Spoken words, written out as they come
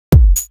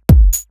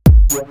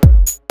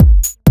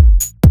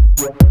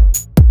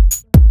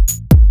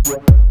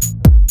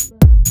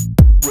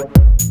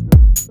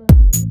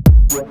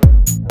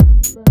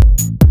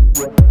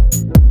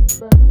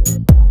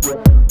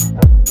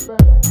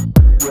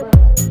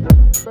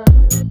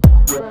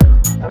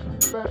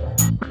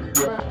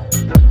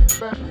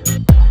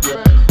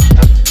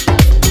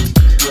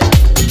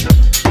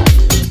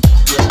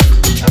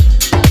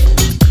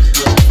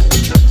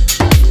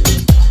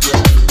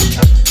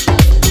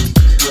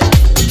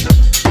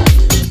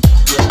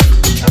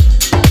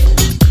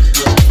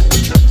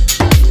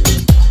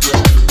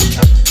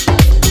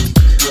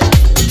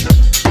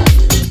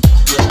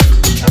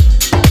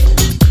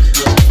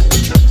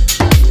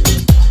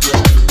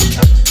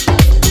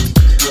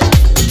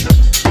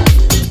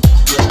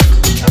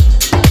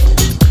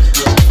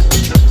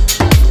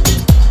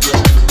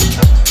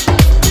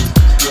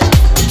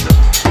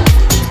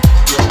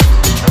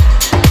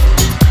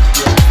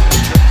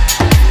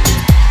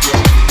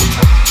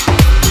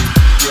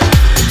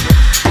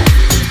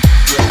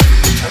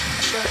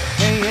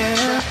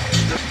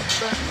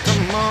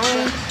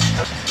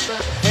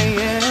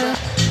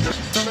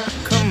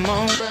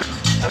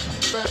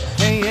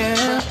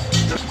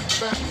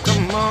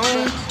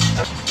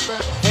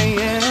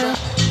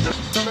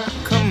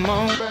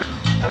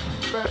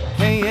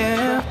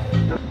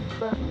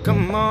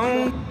Come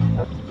on,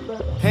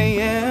 hey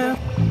yeah,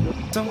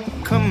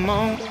 don't come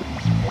on.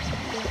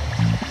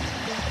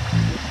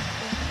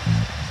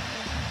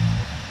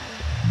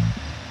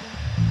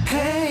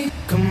 Hey,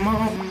 come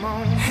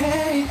on,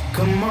 hey,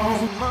 come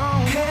on,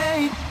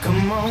 hey,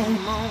 come on,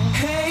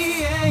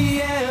 hey yeah,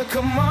 yeah,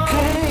 come on,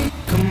 hey,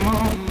 come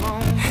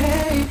on,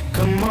 hey,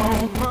 come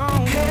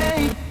on,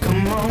 hey,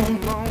 come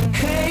on,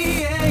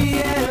 hey yeah,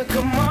 yeah,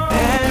 come on.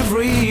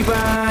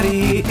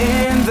 Everybody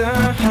in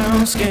the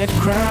house get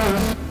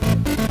crunk,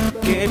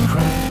 get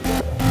crunk.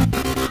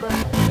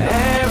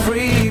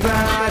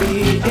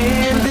 Everybody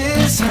in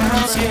this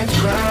house get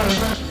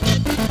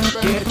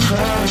crunk, get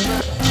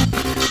crunk.